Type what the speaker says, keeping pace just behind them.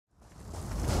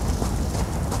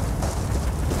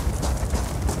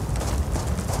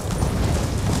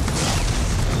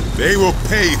They will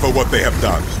pay for what they have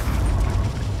done.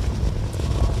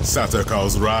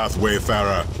 Satakal's wrath,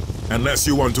 Wayfarer. Unless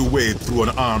you want to wade through an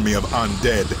army of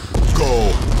undead,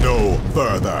 go no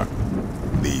further.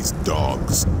 These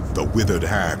dogs, the Withered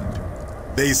Hand,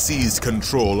 they seized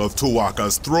control of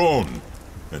Tuwaka's throne,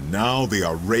 and now they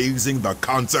are raising the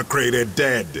consecrated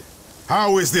dead.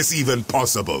 How is this even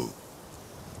possible?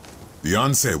 The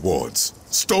Ansei Wards,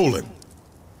 stolen.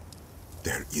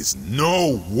 There is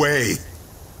no way.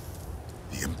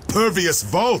 The impervious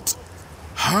vault.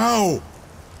 How?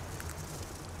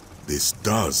 This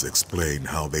does explain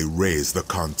how they raise the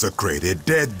consecrated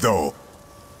dead, though.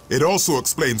 It also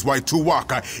explains why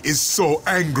Tuwaka is so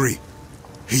angry.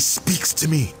 He speaks to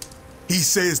me. He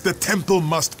says the temple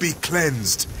must be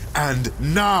cleansed, and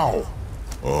now.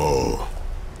 Oh,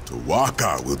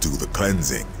 Tuwaka will do the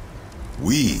cleansing.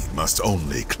 We must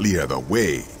only clear the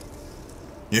way.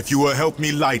 If you will help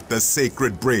me light the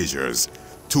sacred braziers,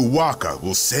 Tuwaka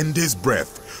will send his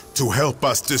breath to help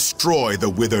us destroy the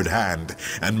Withered Hand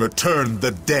and return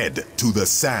the dead to the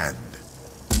sand.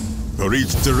 For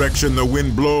each direction the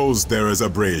wind blows, there is a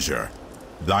brazier.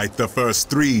 Light the first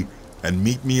 3 and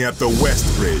meet me at the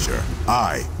west brazier.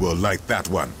 I will light that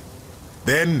one.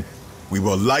 Then we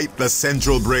will light the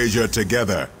central brazier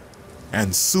together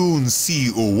and soon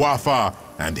see Uwafa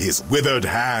and his Withered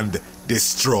Hand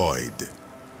destroyed.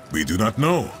 We do not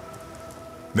know.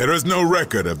 There is no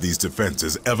record of these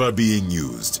defenses ever being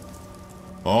used.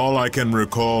 All I can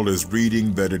recall is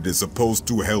reading that it is supposed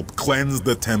to help cleanse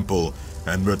the temple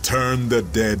and return the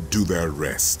dead to their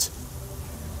rest.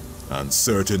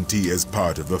 Uncertainty is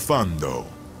part of the fun, though,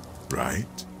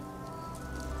 right?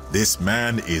 This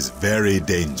man is very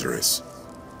dangerous.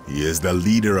 He is the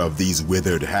leader of these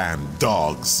Withered Hand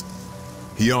dogs.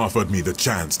 He offered me the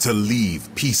chance to leave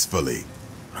peacefully.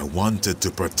 I wanted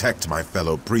to protect my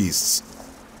fellow priests,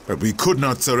 but we could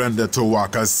not surrender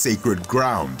Tuwaka's sacred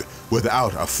ground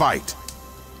without a fight.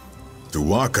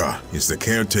 Tuwaka is the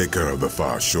caretaker of the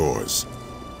far shores.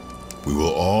 We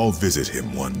will all visit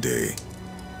him one day.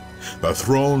 The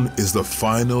throne is the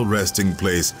final resting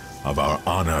place of our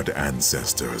honored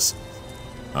ancestors.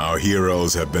 Our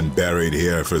heroes have been buried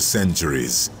here for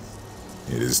centuries.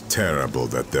 It is terrible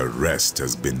that their rest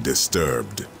has been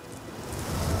disturbed.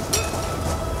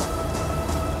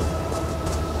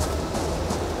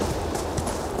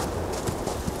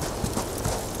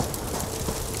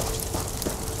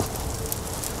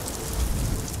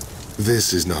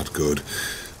 This is not good.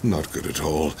 Not good at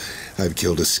all. I've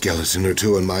killed a skeleton or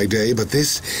 2 in my day, but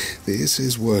this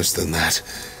is worse than that.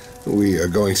 We are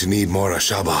going to need more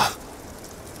Ashaba.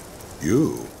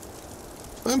 You?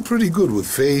 I'm pretty good with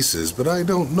faces, but I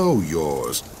don't know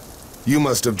yours. You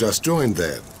must have just joined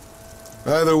then.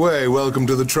 Either way, welcome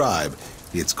to the tribe.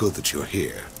 It's good that you're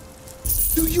here.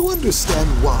 Do you understand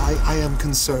why I am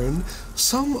concerned?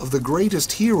 Some of the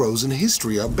greatest heroes in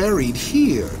history are buried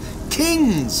here.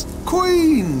 Kings,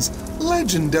 queens,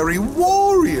 legendary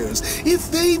warriors. If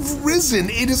they've risen,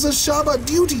 it is Ashaba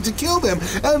duty to kill them,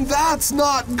 and that's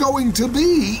not going to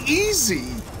be easy.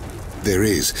 There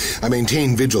is. I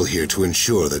maintain vigil here to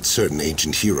ensure that certain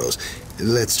ancient heroes,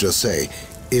 let's just say,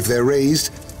 if they're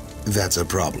raised, that's a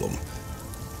problem.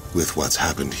 With what's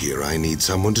happened here, I need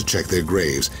someone to check their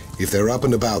graves. If they're up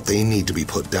and about, they need to be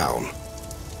put down.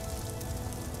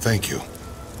 Thank you.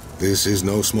 This is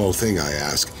no small thing, I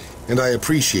ask, and I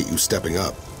appreciate you stepping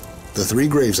up. The 3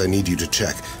 graves I need you to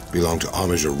check belong to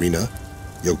Homage Arena,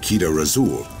 Yokita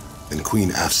Razul, and Queen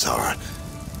Afsar.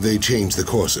 They changed the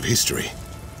course of history.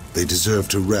 They deserve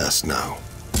to rest now.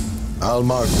 I'll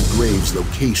mark the graves'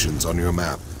 locations on your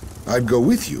map. I'd go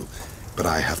with you, but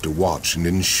I have to watch and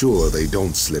ensure they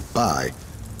don't slip by.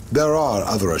 There are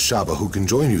other Ashaba who can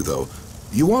join you, though.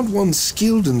 You want one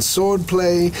skilled in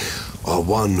swordplay, or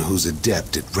one who's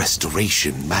adept at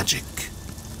restoration magic?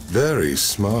 Very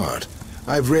smart.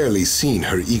 I've rarely seen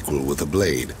her equal with a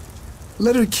blade.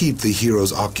 Let her keep the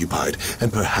heroes occupied,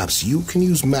 and perhaps you can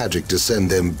use magic to send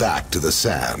them back to the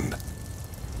sand.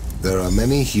 There are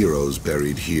many heroes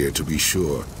buried here, to be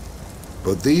sure.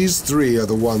 But these 3 are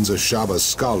the ones Ashaba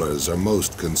scholars are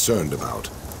most concerned about.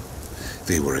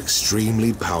 They were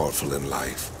extremely powerful in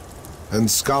life, and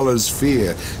scholars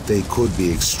fear they could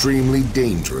be extremely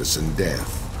dangerous in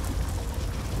death.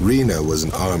 Rena was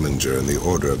an arminger in the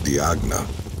Order of Diagna,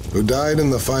 who died in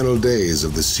the final days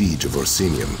of the siege of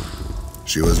Orsinium.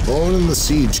 She was born in the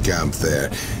siege camp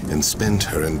there and spent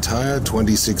her entire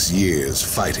 26 years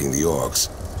fighting the orcs.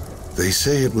 They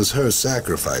say it was her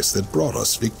sacrifice that brought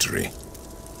us victory.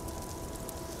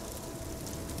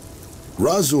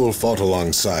 Razul fought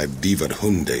alongside Divad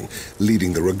Hunding,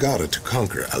 leading the regatta to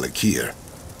conquer Alik'r.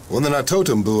 When the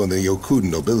Natotembu and the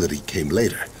Yokudan nobility came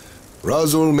later,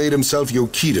 Razul made himself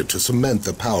Yokita to cement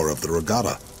the power of the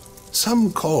Regata.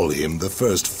 Some call him the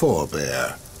first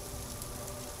forebear.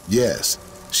 Yes,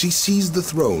 she seized the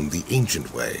throne the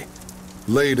ancient way.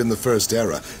 Late in the First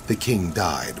Era, the king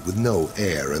died with no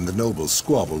heir and the nobles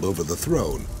squabbled over the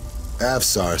throne.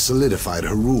 Afsar solidified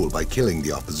her rule by killing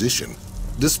the opposition.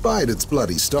 Despite its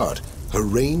bloody start, her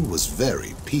reign was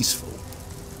very peaceful.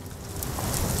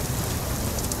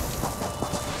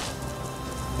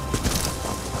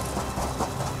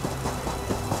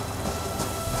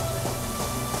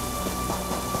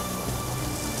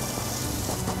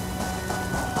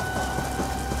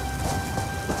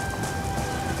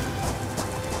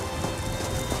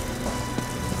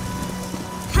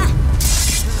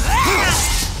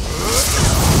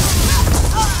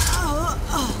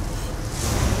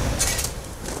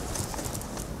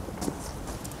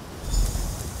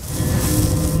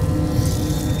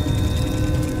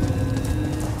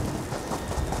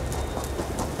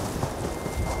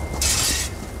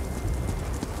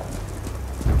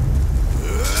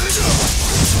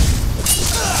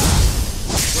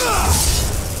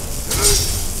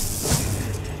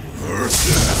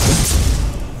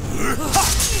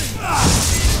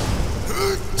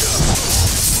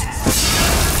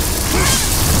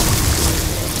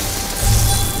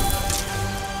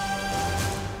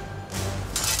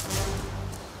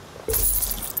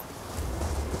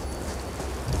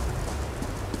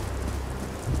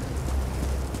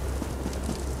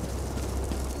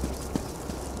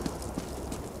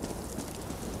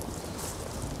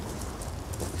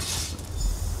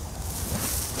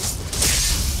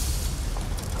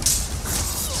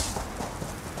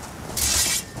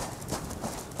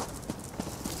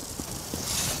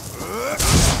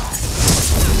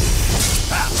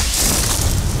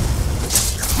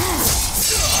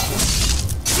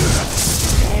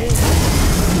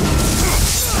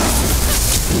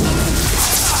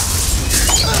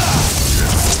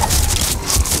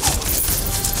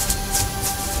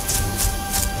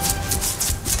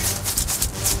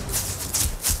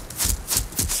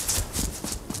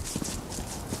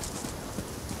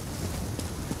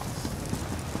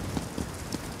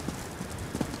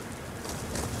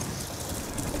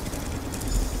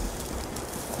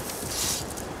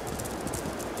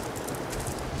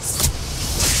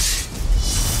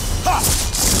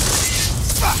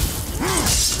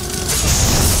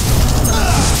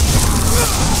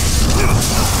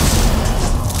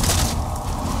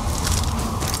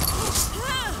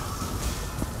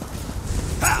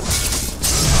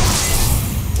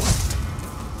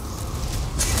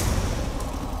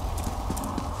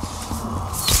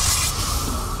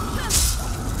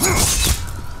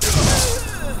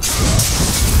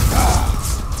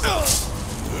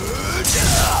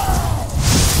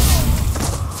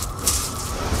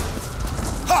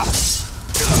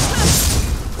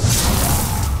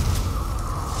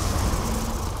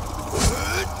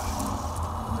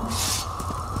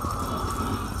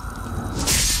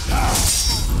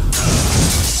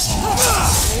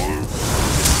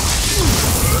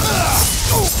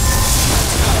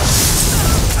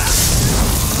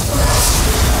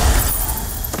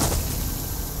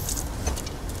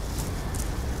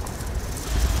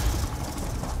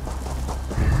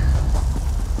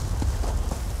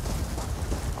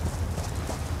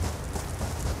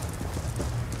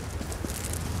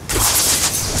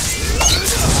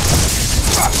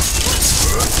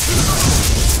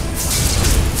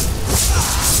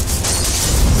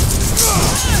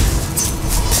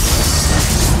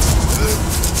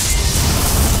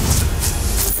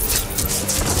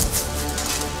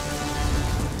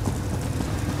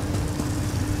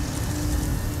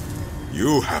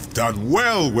 You have done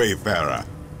well, Wayfarer.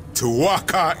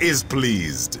 Tuwaka is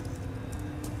pleased.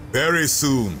 Very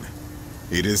soon,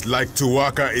 it is like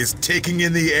Tuwaka is taking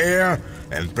in the air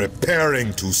and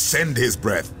preparing to send his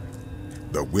breath.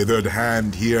 The withered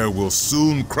hand here will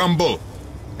soon crumble,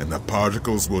 and the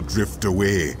particles will drift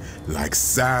away like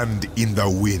sand in the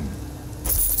wind.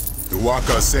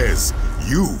 Tuwaka says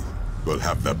you will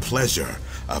have the pleasure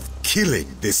of killing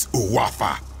this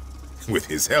Uwafa. With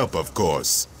his help, of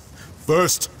course.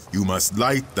 First, you must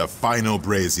light the final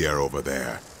brazier over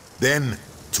there. Then,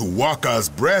 Tuwaka's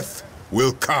breath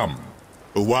will come.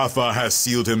 Uwafa has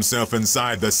sealed himself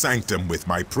inside the sanctum with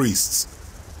my priests.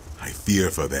 I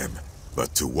fear for them,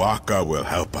 but Tuwaka will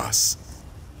help us.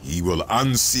 He will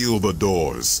unseal the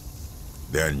doors.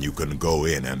 Then you can go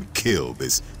in and kill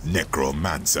this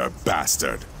necromancer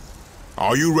bastard.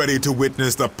 Are you ready to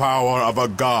witness the power of a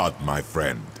god, my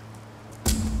friend?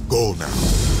 Go now,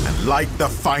 and light the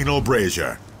final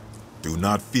brazier. Do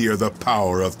not fear the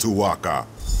power of Tuwaka.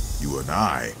 You and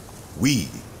I, we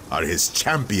are his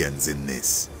champions in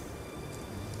this.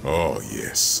 Oh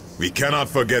yes, we cannot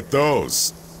forget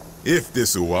those. If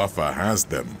this Uwafa has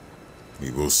them, we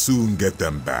will soon get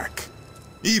them back.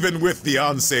 Even with the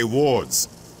Ansei Wards,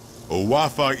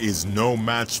 Uwafa is no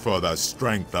match for the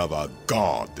strength of a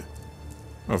god.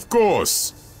 Of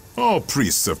course, all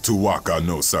priests of Tuwaka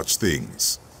know such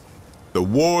things. The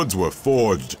wards were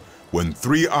forged when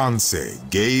 3 Ansei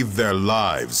gave their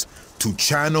lives to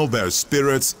channel their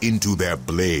spirits into their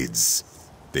blades.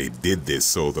 They did this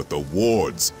so that the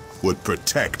wards would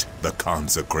protect the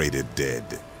consecrated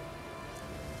dead.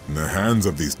 In the hands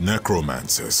of these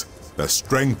necromancers, the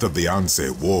strength of the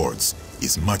Ansei Wards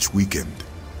is much weakened.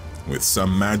 With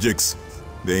some magics,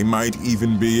 they might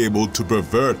even be able to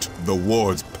pervert the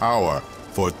ward's power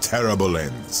for terrible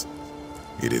ends.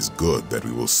 It is good that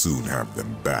we will soon have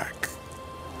them back.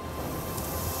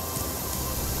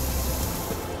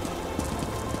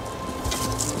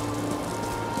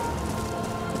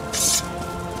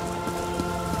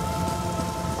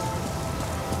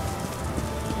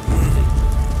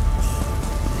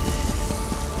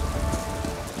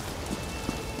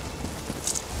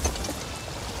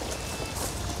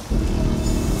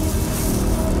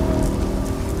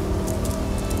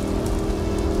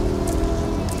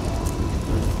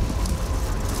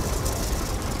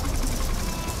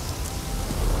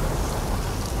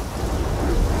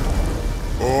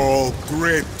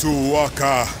 Great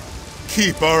Tuwaka,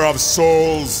 keeper of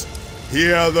souls,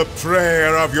 hear the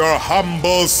prayer of your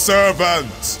humble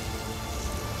servant.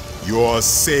 Your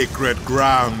sacred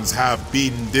grounds have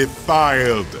been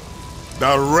defiled.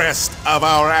 The rest of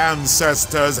our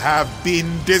ancestors have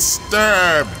been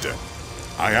disturbed.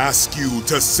 I ask you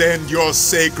to send your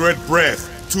sacred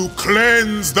breath to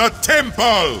cleanse the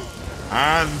temple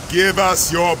and give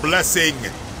us your blessing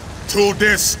to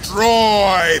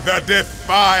destroy the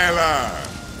defiler.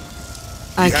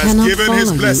 I cannot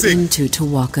follow you into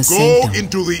Tuwaka's sanctum. Go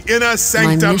into the inner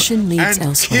sanctum My mission leads and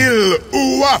elsewhere. kill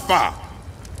Uwafa.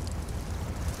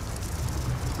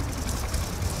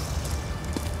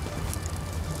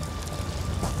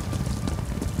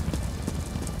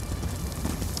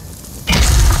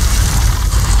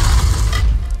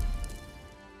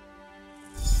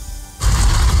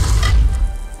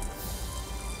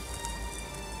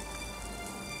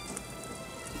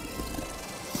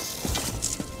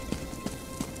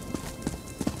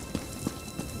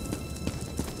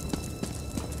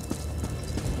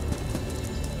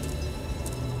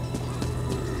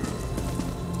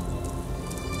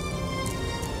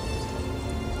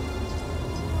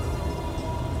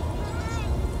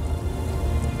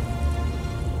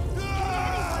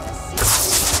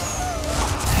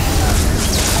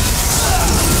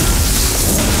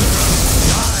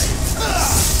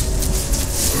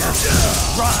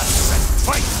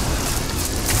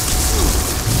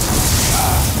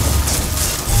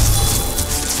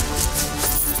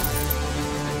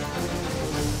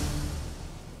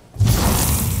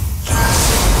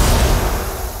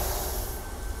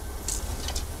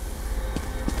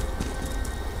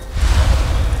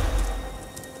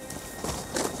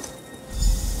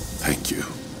 Thank you.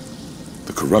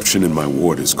 The corruption in my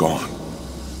ward is gone.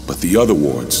 But the other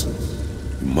wards,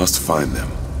 you must find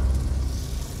them.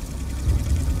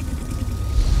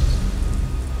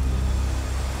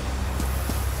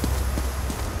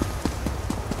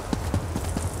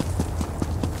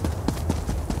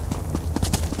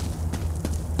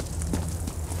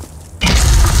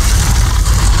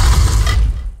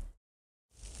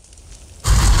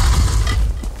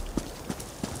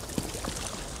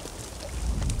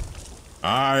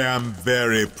 I am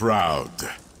very proud.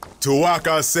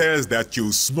 Tuwaka says that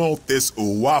you smote this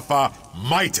Uwafa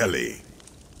mightily.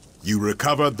 You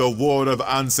recovered the ward of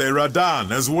Ansei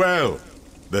Wards as well.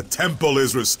 The temple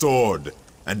is restored,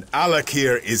 and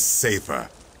Alik'r is safer.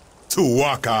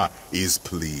 Tuwaka is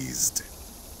pleased.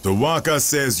 Tuwaka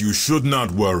says you should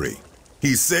not worry.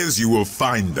 He says you will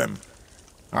find them.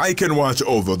 I can watch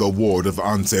over the ward of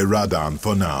Ansei Wards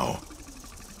for now.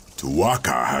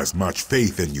 Tuwaka has much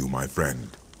faith in you, my friend.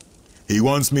 He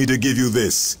wants me to give you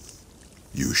this.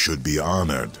 You should be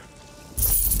honored.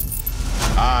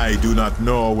 I do not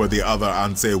know where the other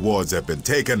Ansei wards have been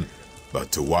taken, but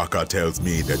Tuwaka tells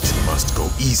me that you must go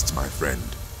east, my friend.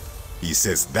 He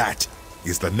says that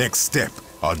is the next step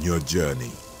on your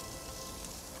journey.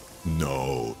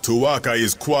 No, Tuwaka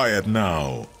is quiet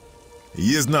now.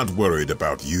 He is not worried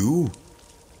about you.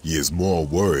 He is more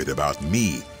worried about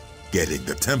me getting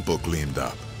the temple cleaned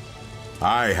up.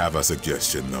 I have a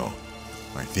suggestion, though.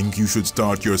 I think you should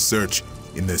start your search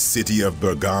in the city of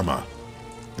Bergama.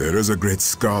 There is a great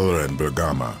scholar in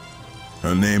Bergama.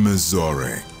 Her name is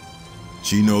Zore.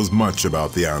 She knows much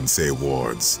about the Ansei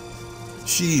Wards.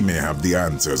 She may have the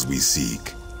answers we seek.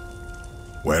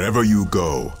 Wherever you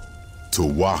go,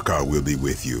 Uwafa will be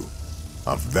with you.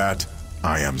 Of that,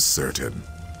 I am certain.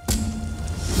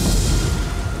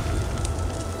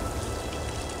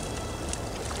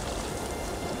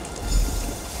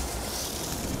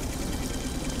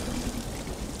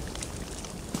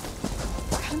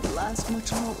 Can't last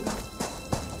much longer.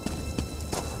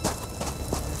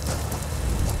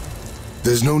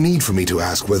 There's no need for me to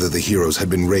ask whether the heroes had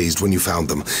been raised when you found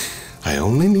them. I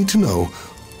only need to know,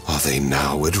 are they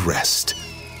now at rest?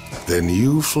 Then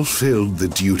you fulfilled the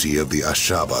duty of the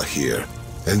Ashaba here,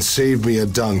 and saved me a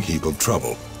dung heap of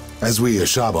trouble. As we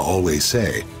Ashaba always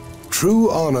say, true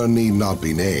honor need not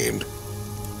be named.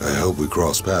 I hope we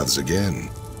cross paths again.